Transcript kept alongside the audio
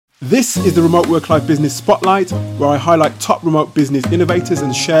This is the Remote Work-Life Business Spotlight, where I highlight top remote business innovators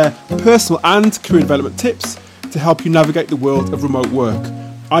and share personal and career development tips to help you navigate the world of remote work.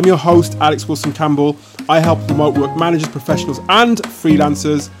 I'm your host, Alex Wilson-Campbell. I help remote work managers, professionals and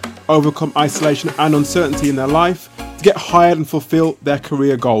freelancers overcome isolation and uncertainty in their life to get hired and fulfill their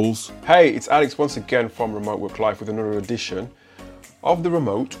career goals. Hey, it's Alex once again from Remote Work-Life with another edition of the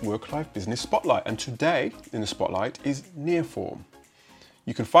Remote Work-Life Business Spotlight. And today in the Spotlight is Nearform.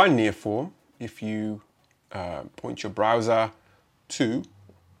 You can find Nearform if you point your browser to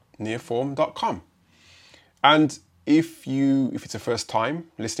nearform.com. And if it's the first time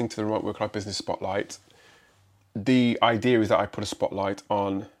listening to the Remote Work-Life Business Spotlight, the idea is that I put a spotlight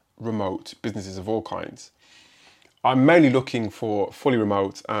on remote businesses of all kinds. I'm mainly looking for fully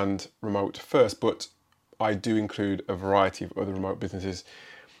remote and remote first, but I do include a variety of other remote businesses.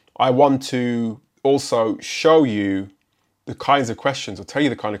 I want to also show you the kinds of questions, or tell you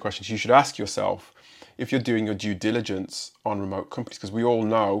the kind of questions you should ask yourself if you're doing your due diligence on remote companies, because we all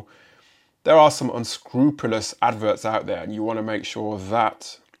know there are some unscrupulous adverts out there, and you want to make sure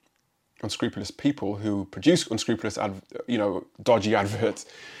that unscrupulous people who produce unscrupulous, dodgy adverts.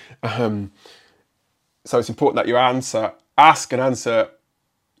 So it's important that you ask and answer,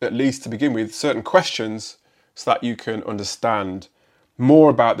 at least to begin with, certain questions so that you can understand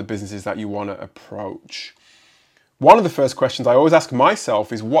more about the businesses that you want to approach. One of the first questions I always ask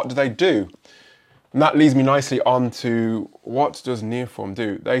myself is, what do they do? And that leads me nicely on to, what does Nearform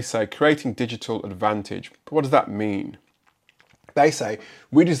do? They say creating digital advantage. But what does that mean? They say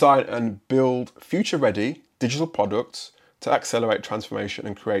we design and build future-ready digital products to accelerate transformation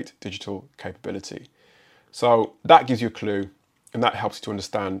and create digital capability. So that gives you a clue, and that helps you to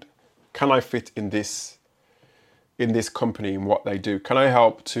understand, can I fit in this company and what they do? Can I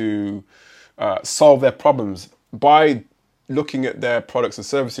help to solve their problems? By looking at their products and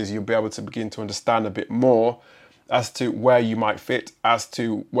services, you'll be able to begin to understand a bit more as to where you might fit, as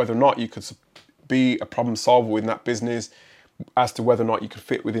to whether or not you could be a problem solver within that business, as to whether or not you could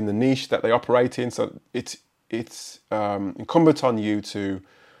fit within the niche that they operate in. So it's incumbent on you to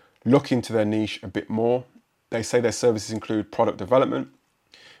look into their niche a bit more. They say their services include product development,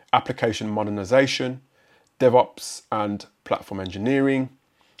 application modernization, DevOps and platform engineering,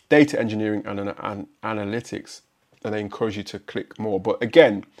 data engineering and analytics, and they encourage you to click more. But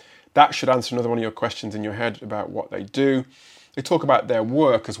again, that should answer another one of your questions in your head about what they do. They talk about their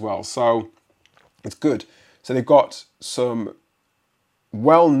work as well, so it's good. So they've got some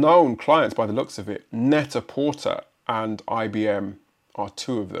well-known clients by the looks of it. Net-a-Porter and IBM are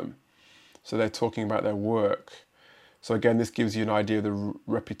two of them. So they're talking about their work. So again, this gives you an idea of the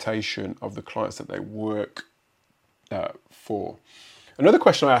reputation of the clients that they work for. Another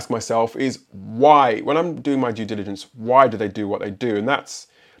question I ask myself is, why, when I'm doing my due diligence, why do they do what they do? And that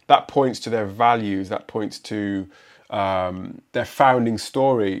points to their values, that points to their founding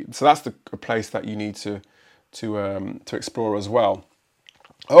story. So that's a place that you need to explore as well.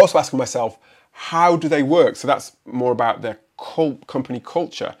 I also ask myself, how do they work? So that's more about their company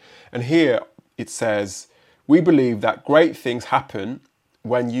culture. And here it says, we believe that great things happen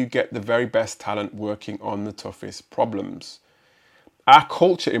when you get the very best talent working on the toughest problems. Our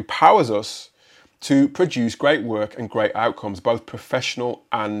culture empowers us to produce great work and great outcomes, both professional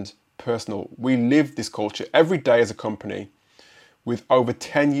and personal. We live this culture every day as a company with over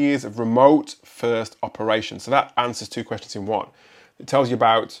 10 years of remote first operation. So that answers two questions in one. It tells you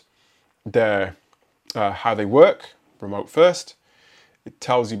about their how they work, remote first. It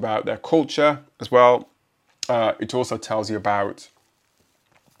tells you about their culture as well. It also tells you about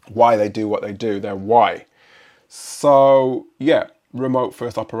why they do what they do, their why. So yeah, remote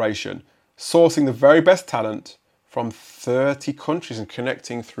first operation, sourcing the very best talent from 30 countries and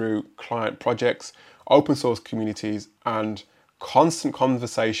connecting through client projects, open source communities, and constant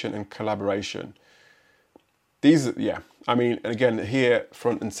conversation and collaboration. And again, here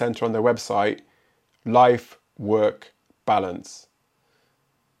front and center on their website, life, work, balance.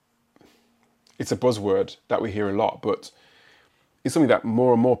 It's a buzzword that we hear a lot, but it's something that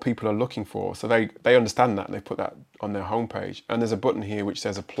more and more people are looking for. So they understand that, and they put that on their homepage. And there's a button here which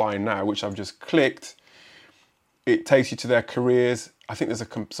says apply now, which I've just clicked. It takes you to their careers. I think there's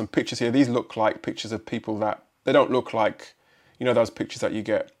some pictures here. These look like pictures of people that, they don't look like, those pictures that you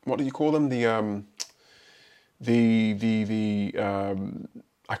get. What do you call them? I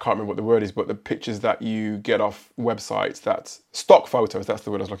can't remember what the word is, but the pictures that you get off websites, that's stock photos. That's the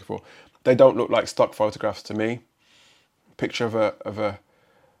word I was looking for. They don't look like stock photographs to me. Picture of a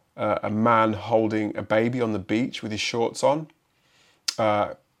man holding a baby on the beach with his shorts on.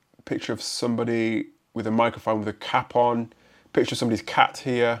 Picture of somebody with a microphone with a cap on. Picture of somebody's cat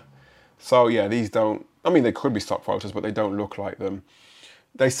here. So yeah, these don't, I mean, they could be stock photos, but they don't look like them.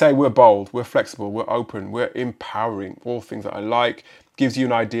 They say we're bold, we're flexible, we're open, we're empowering, all things that I like. Gives you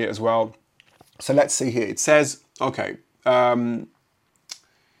an idea as well. So let's see here. It says, okay, another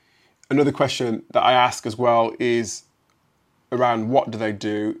question that I ask as well is around what do they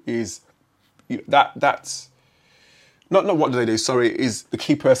do, is that's not what do they do, sorry, is the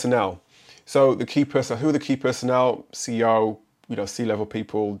key personnel. So the key personnel, who are the key personnel? CEO, C-level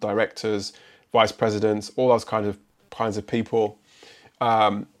people, directors, vice presidents, all those kinds of people.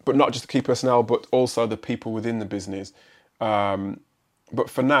 But not just the key personnel, but also the people within the business. But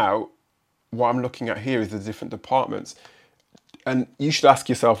for now, what I'm looking at here is the different departments. And you should ask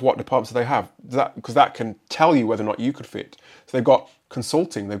yourself, what departments do they have? Because that can tell you whether or not you could fit. So they've got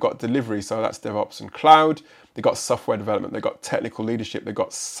consulting, they've got delivery, so that's DevOps and cloud. They've got software development, they've got technical leadership, they've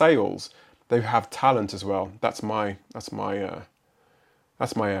got sales. They have talent as well. That's my area.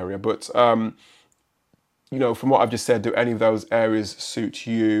 But from what I've just said, do any of those areas suit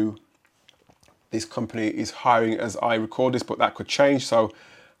you? This company is hiring as I record this, but that could change. So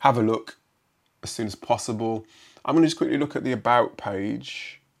have a look as soon as possible. I'm going to just quickly look at the About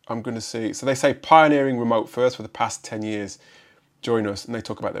page. I'm going to see, so they say pioneering remote first for the past 10 years. Join us. And they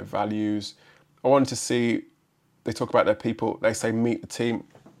talk about their values. I wanted to see, they talk about their people. They say meet the team.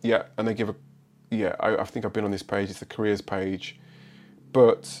 Yeah, and they give I think I've been on this page. It's the careers page.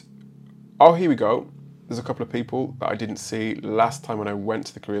 But, here we go. There's a couple of people that I didn't see last time when I went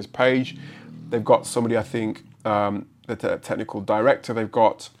to the careers page. They've got somebody, I think, the technical director. They've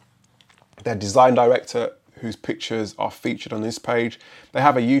got their design director, whose pictures are featured on this page. They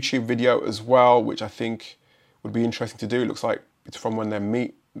have a YouTube video as well, which I think would be interesting to do. It looks like it's from when they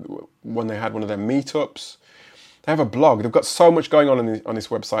had one of their meetups. They have a blog. They've got so much going on this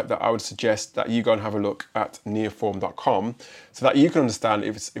website that I would suggest that you go and have a look at nearform.com so that you can understand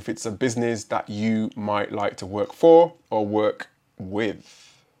if it's a business that you might like to work for or work with.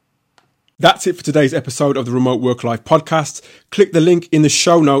 That's it for today's episode of the Remote Work Life podcast. Click the link in the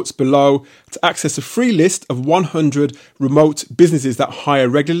show notes below to access a free list of 100 remote businesses that hire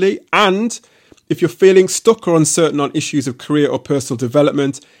regularly. And if you're feeling stuck or uncertain on issues of career or personal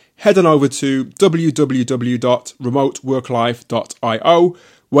development, head on over to www.remoteworklife.io,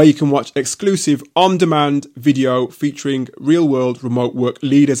 where you can watch exclusive on-demand video featuring real-world remote work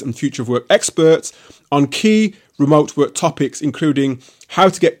leaders and future of work experts on key remote work topics, including how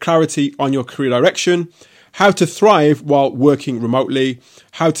to get clarity on your career direction, how to thrive while working remotely,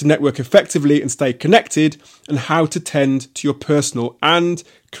 how to network effectively and stay connected, and how to tend to your personal and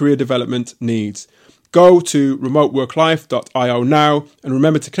career development needs. Go to remoteworklife.io now, and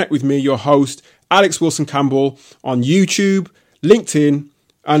remember to connect with me, your host, Alex Wilson Campbell, on YouTube, LinkedIn,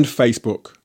 and Facebook.